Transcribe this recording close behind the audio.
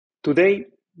Today,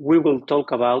 we will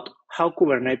talk about how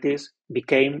Kubernetes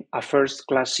became a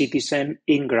first-class citizen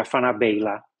in Grafana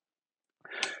Beyla.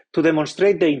 To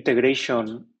demonstrate the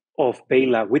integration of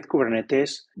Beyla with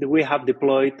Kubernetes, we have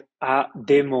deployed a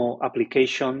demo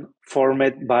application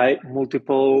formed by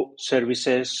multiple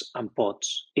services and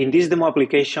pods. In this demo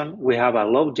application, we have a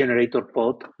load generator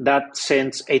pod that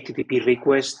sends HTTP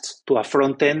requests to a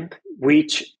front end,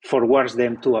 which forwards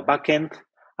them to a backend,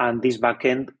 and this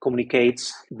backend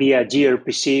communicates via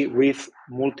gRPC with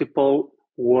multiple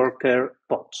worker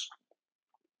pods.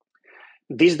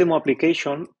 This demo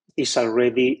application is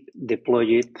already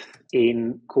deployed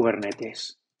in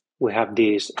Kubernetes. We have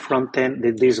this front end,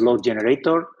 this load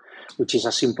generator, which is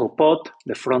a simple pod,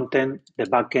 the front end, the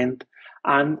backend,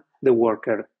 and the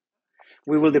worker.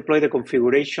 We will deploy the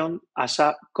configuration as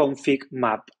a config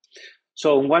map.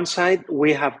 So on one side,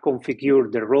 we have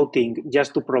configured the routing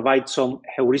just to provide some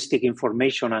heuristic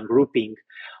information and grouping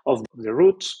of the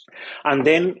routes. And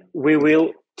then we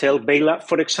will tell Beyla,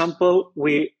 for example,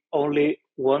 we only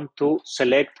want to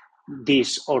select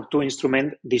this or to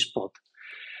instrument this pod.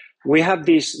 We have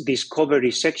this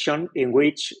discovery section in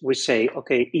which we say,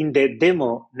 okay, in the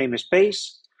demo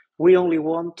namespace, we only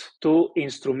want to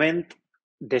instrument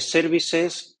the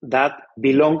services that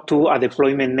belong to a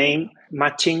deployment name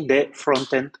matching the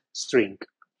front-end string.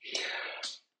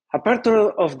 Apart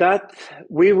of that,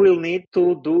 we will need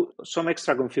to do some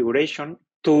extra configuration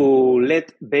to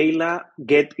let Beyla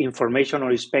get information or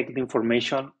inspect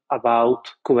information about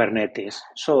Kubernetes.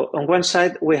 So on one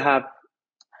side, we have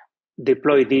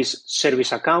deployed this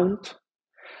service account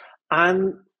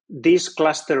and this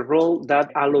cluster role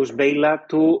that allows Beyla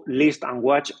to list and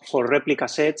watch for replica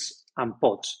sets and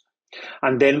pods.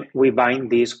 And then we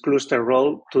bind this cluster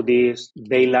role to this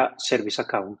Beyla service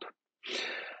account.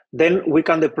 Then we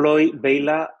can deploy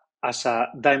Beyla as a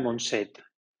daemon set.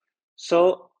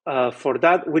 So for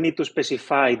that, we need to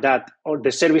specify that or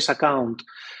the service account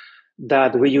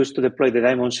that we use to deploy the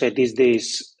daemon set is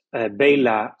this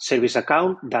Beyla service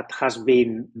account that has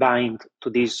been bind to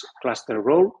this cluster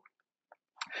role.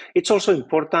 It's also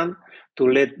important to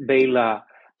let Beyla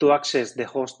to access the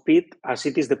host pit. As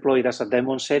it is deployed as a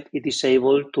daemon set, it is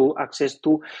able to access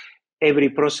to every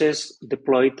process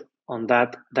deployed on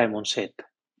that daemon set.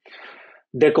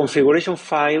 The configuration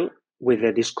file with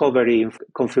the discovery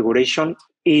configuration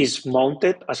is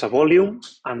mounted as a volume,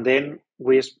 and then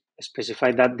we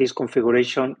specify that this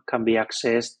configuration can be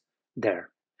accessed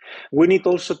there. We need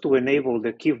also to enable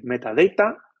the kube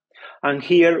metadata, and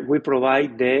here we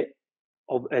provide the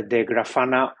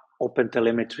Grafana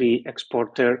OpenTelemetry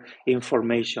exporter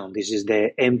information. This is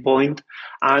the endpoint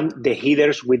and the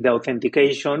headers with the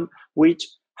authentication, which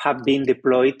have been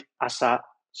deployed as a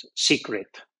secret.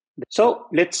 So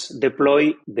let's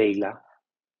deploy Beyla.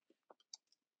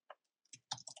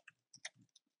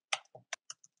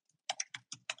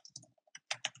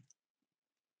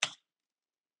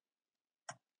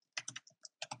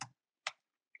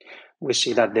 We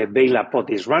see that the Beyla pod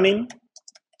is running.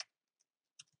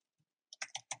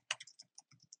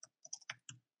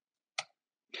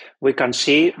 We can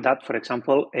see that, for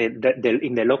example, in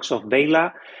the logs of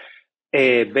Beyla,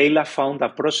 Beyla found a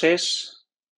process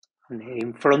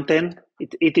in front end.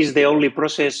 It is the only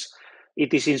process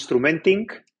it is instrumenting,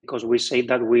 because we say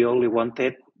that we only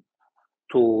wanted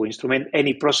to instrument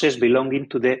any process belonging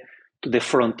to the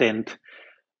front end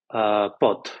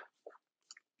pod.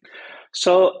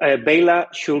 So Beyla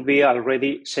should be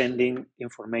already sending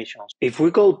information. If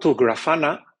we go to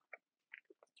Grafana,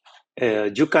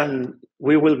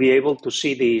 we will be able to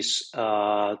see these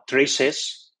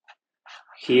traces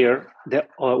here.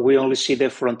 We only see the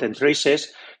front-end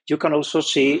traces. You can also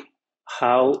see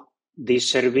how this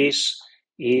service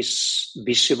is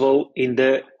visible in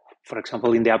for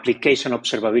example, in the application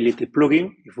observability plugin.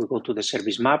 If we go to the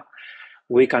service map,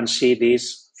 we can see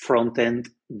this front-end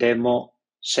demo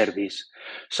service.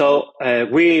 So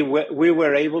we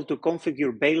were able to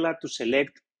configure Beyla to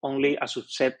select only a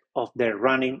subset of the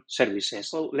running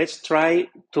services. So let's try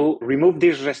to remove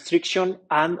this restriction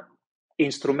and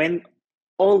instrument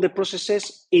all the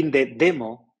processes in the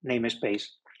demo namespace.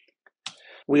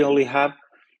 We only have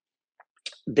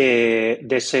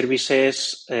the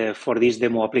services for this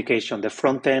demo application, the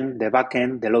front end, the back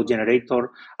end, the load generator,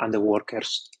 and the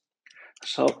workers.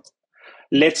 So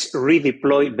let's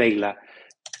redeploy Beyla.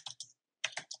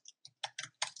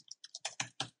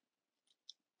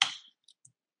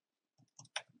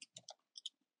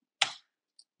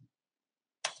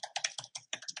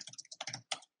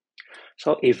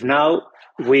 So if now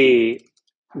we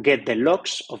get the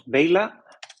logs of Beyla,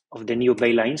 of the new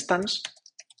Beyla instance,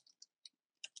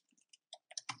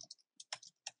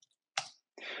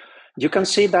 You can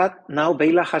see that now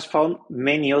Beyla has found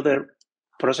many other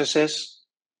processes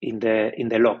in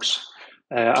the logs.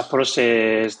 A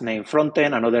process named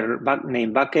frontend, another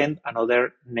named backend,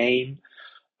 another named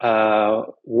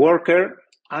worker,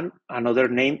 and another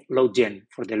named load gen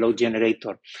for the load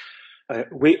generator.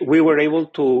 We were able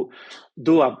to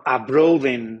do a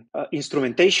broadened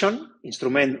instrument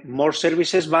more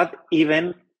services, but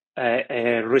even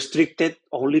restricted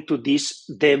only to this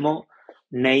demo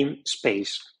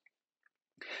namespace.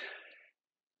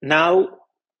 Now,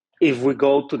 if we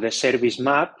go to the service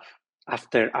map,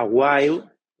 after a while,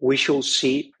 we should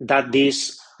see that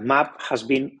this map has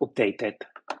been updated.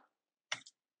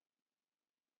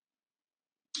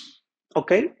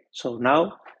 Okay, so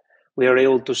now we are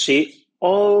able to see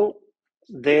all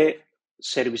the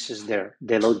services there,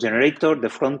 the load generator, the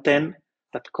front end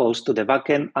that calls to the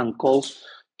backend and calls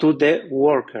to the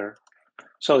worker.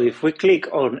 So if we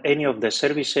click on any of the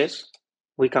services,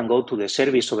 we can go to the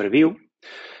service overview.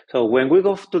 So when we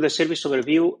go to the service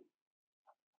overview,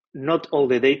 not all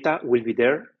the data will be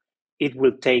there. It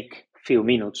will take few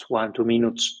minutes, 1-2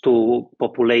 minutes, to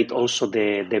populate also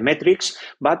the metrics.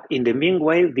 But in the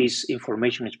meanwhile, this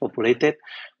information is populated.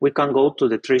 We can go to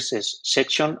the traces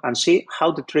section and see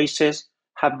how the traces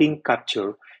have been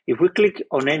captured. If we click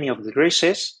on any of the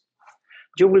traces,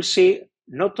 you will see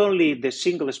not only the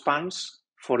single spans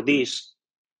for this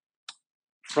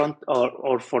front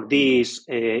or for this,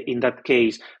 in that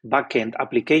case, backend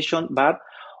application, but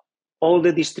all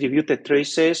the distributed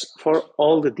traces for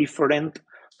all the different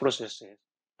processes.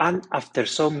 And after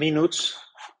some minutes,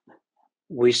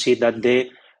 we see that the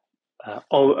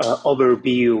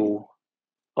overview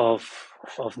of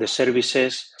the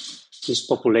services is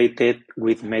populated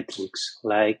with metrics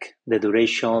like the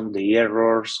duration, the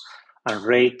errors, and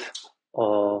rate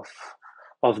of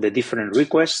the different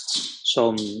requests.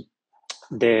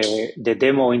 The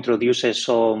demo introduces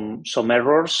some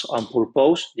errors on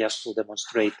purpose just to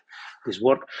demonstrate this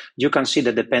work. You can see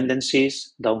the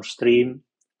dependencies downstream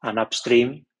and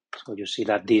upstream. So you see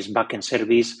that this backend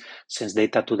service sends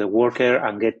data to the worker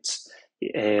and gets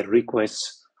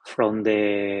requests from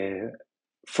the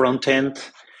front end.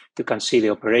 You can see the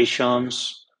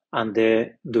operations and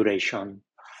the duration.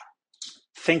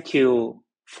 Thank you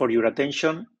for your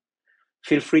attention.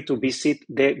 Feel free to visit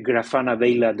the Grafana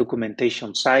Beyla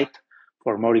documentation site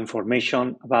for more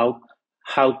information about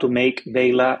how to make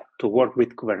Beyla to work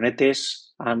with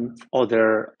Kubernetes and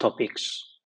other topics.